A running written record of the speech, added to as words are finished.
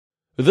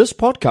This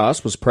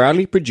podcast was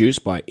proudly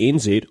produced by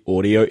NZ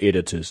Audio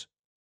Editors.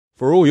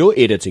 For all your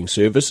editing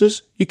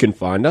services, you can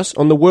find us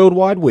on the World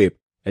Wide Web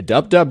at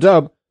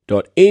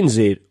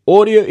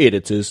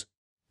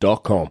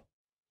www.nzaudioeditors.com.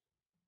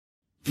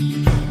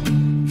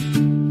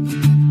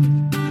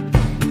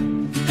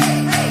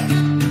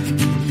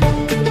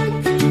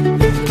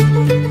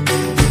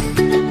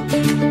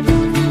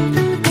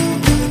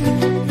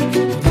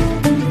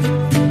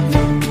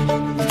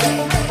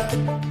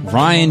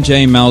 Ryan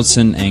J.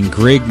 Melson and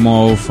Greg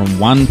Moll from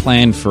One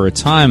Plan for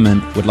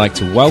Retirement would like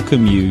to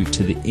welcome you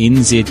to the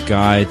NZ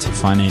Guide to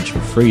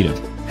Financial Freedom.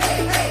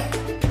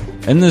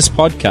 In this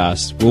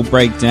podcast, we'll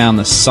break down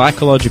the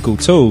psychological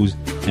tools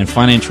and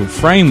financial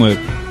framework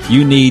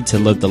you need to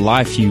live the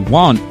life you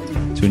want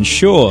to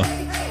ensure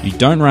you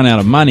don't run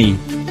out of money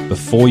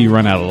before you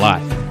run out of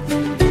life.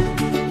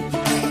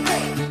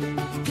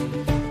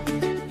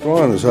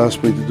 Ryan has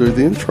asked me to do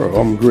the intro.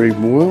 I'm Greg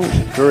Moyle.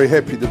 Very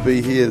happy to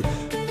be here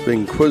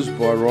being quizzed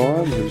by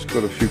Ryan, who's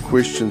got a few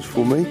questions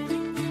for me.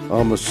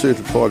 I'm a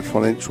certified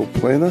financial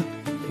planner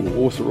or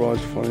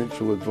authorised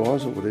financial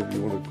advisor, whatever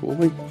you want to call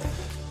me,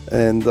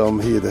 and I'm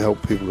here to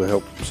help people to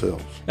help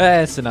themselves.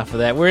 That's enough of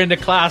that. We're in the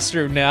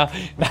classroom now.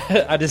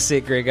 I just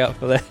set Greg up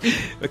for that.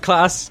 The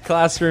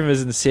classroom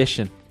is in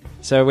session.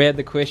 So we had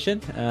the question,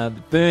 the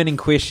burning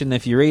question.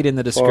 If you read in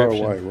the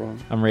description, Fire away,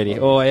 Ryan. I'm ready.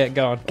 Oh yeah,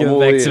 go on. Give it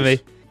back to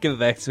me. Give it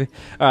back to me.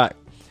 All right.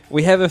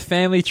 We have a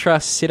family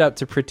trust set up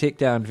to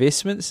protect our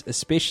investments,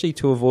 especially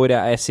to avoid our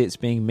assets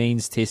being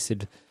means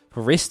tested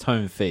for rest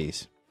home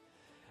fees.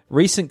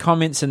 Recent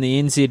comments in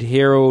the NZ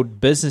Herald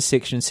business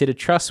section said a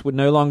trust would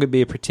no longer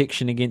be a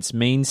protection against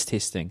means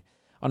testing.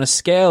 On a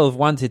scale of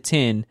 1 to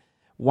 10,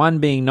 1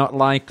 being not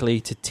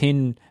likely to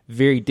 10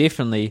 very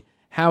definitely,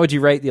 how would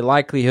you rate the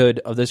likelihood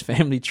of this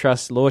family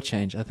trust law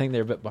change? I think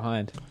they're a bit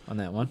behind on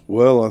that one.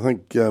 Well, I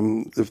think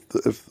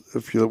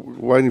if you're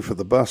waiting for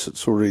the bus,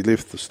 it's already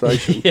left the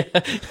station.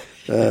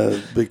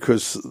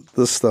 Because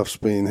this stuff's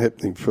been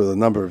happening for a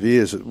number of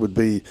years. It would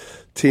be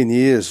 10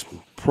 years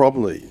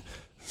probably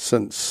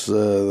since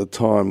the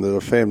time that a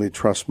family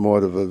trust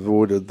might have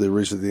avoided the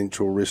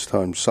residential rest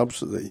home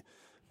subsidy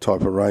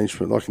type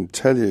arrangement. I can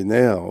tell you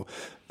now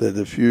that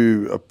if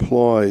you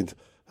applied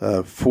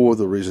for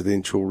the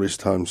residential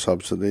rest home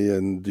subsidy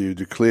and you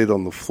declared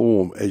on the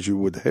form, as you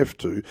would have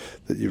to,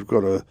 that you've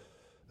got a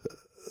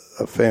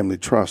family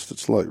trust,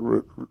 it's like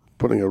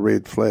putting a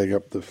red flag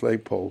up the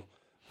flagpole,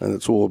 and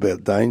it's all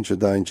about danger,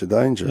 danger,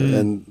 danger,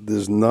 and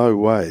there's no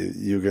way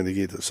you're going to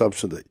get a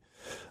subsidy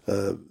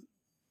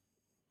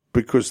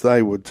because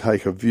they would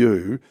take a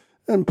view,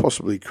 and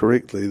possibly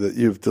correctly, that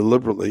you've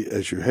deliberately,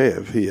 as you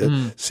have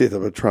here, set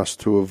up a trust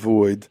to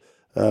avoid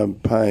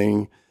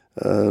paying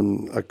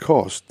a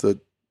cost that,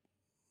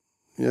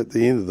 at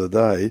the end of the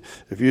day,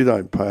 if you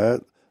don't pay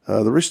it,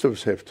 the rest of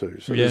us have to.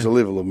 So there's a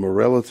level of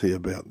morality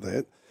about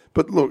that.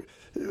 But look,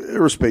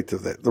 irrespective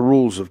of that, the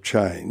rules have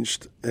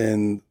changed,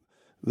 and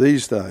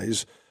these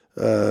days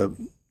a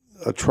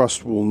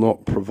trust will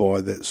not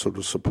provide that sort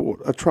of support.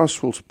 A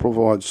trust will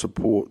provide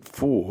support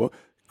for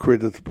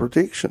creditor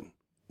protection,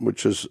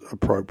 which is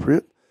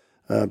appropriate,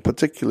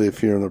 particularly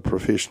if you're in a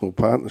professional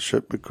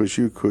partnership, because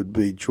you could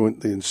be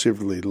jointly and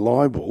severally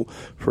liable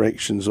for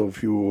actions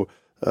of your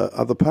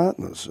other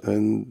partners,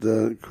 and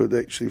could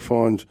actually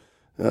find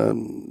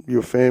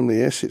your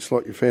family assets,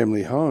 like your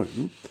family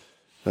home,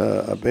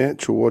 a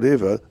bench or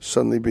whatever,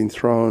 suddenly been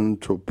thrown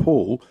to a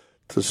pool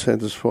to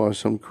satisfy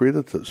some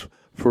creditors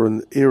for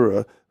an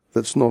error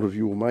that's not of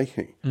your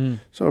making.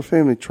 So a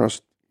family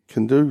trust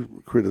can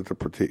do creditor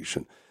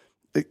protection.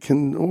 It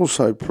can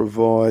also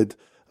provide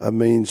a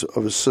means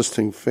of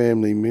assisting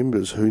family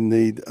members who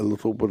need a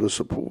little bit of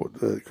support.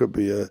 It could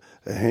be a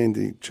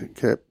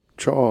handicapped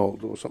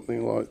child or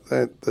something like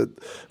that,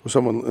 or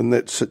someone in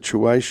that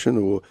situation,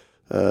 or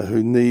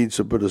who needs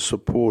a bit of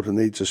support and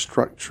needs a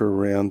structure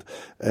around,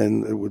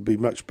 and it would be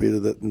much better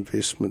that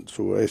investments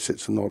or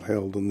assets are not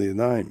held in their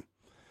name.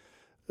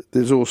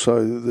 There's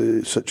also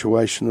the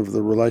situation of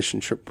the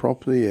Relationship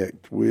Property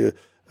Act, where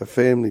a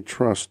family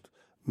trust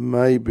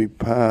may be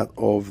part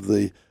of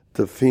the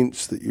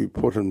defence that you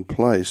put in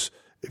place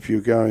if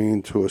you're going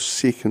into a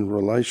second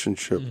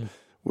relationship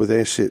with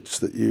assets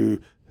that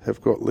you have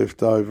got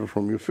left over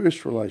from your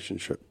first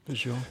relationship. For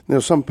sure. Now,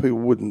 some people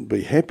wouldn't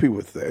be happy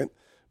with that,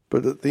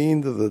 but at the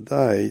end of the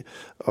day,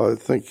 I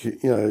think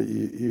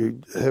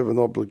you have an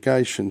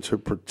obligation to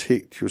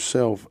protect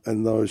yourself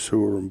and those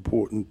who are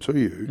important to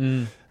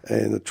you,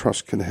 and a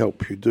trust can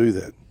help you do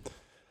that.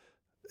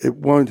 It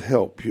won't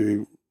help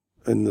you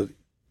in the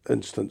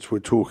instance we're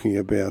talking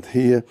about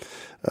here.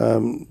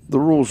 The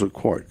rules are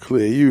quite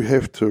clear. You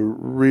have to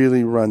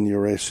really run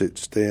your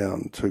assets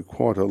down to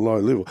quite a low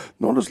level,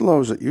 not as low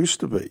as it used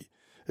to be.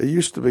 It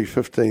used to be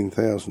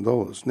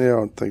 $15,000.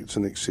 Now I think it's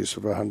in excess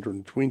of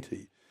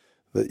 $120,000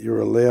 that you're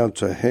allowed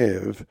to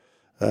have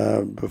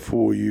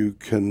before you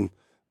can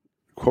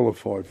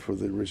qualify for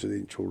the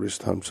residential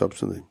rest home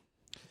subsidy.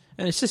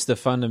 And it's just the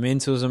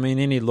fundamentals. I mean,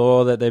 any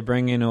law that they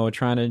bring in or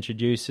trying to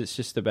introduce, it's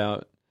just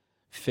about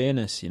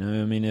fairness, you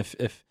know. I mean,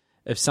 if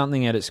if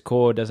something at its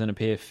core doesn't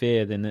appear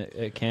fair, then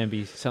it can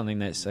be something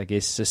that's, I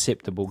guess,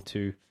 susceptible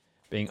to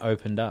being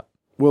opened up.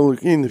 Well,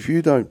 again, if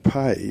you don't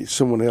pay,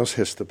 someone else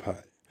has to pay.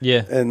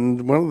 Yeah.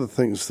 And one of the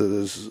things that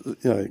is,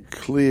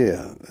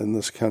 clear in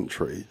this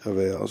country of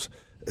ours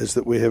is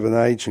that we have an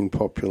ageing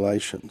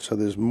population. So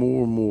there's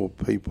more and more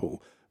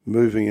people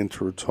moving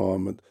into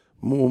retirement,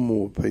 more and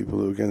more people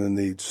who are going to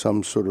need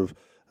some sort of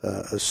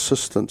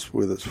assistance,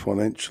 whether it's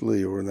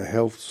financially or in a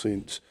health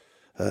sense,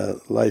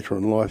 later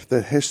in life.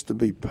 That has to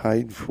be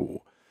paid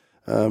for.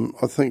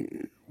 I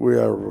think we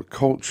are a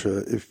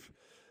culture, if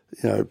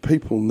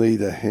people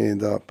need a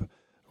hand up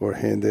or a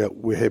handout,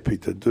 we're happy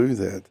to do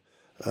that.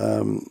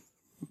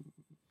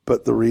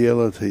 But the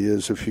reality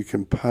is, if you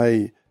can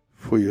pay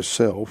for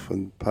yourself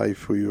and pay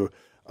for your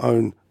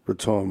own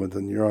retirement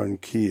and your own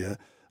care,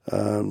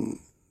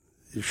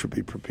 you should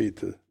be prepared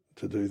to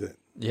do that.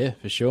 Yeah,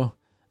 for sure.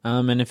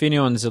 And if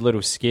anyone's a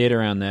little scared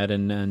around that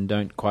and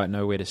don't quite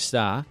know where to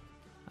start,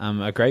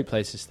 a great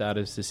place to start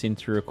is to send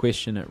through a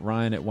question at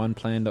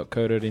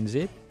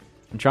ryan@oneplan.co.nz.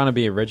 I'm trying to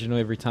be original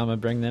every time I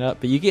bring that up,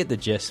 but you get the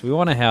gist. We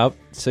want to help,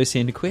 so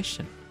send a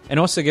question. And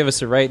also give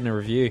us a rate and a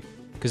review,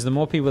 because the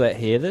more people that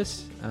hear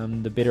this,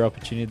 the better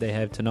opportunity they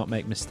have to not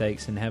make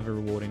mistakes and have a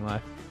rewarding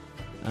life.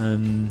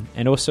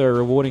 And also a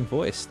rewarding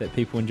voice that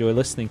people enjoy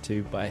listening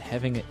to by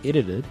having it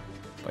edited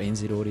by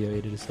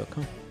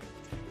nzaudioeditors.com.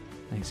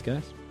 Thanks,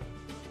 guys.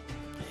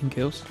 And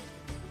girls.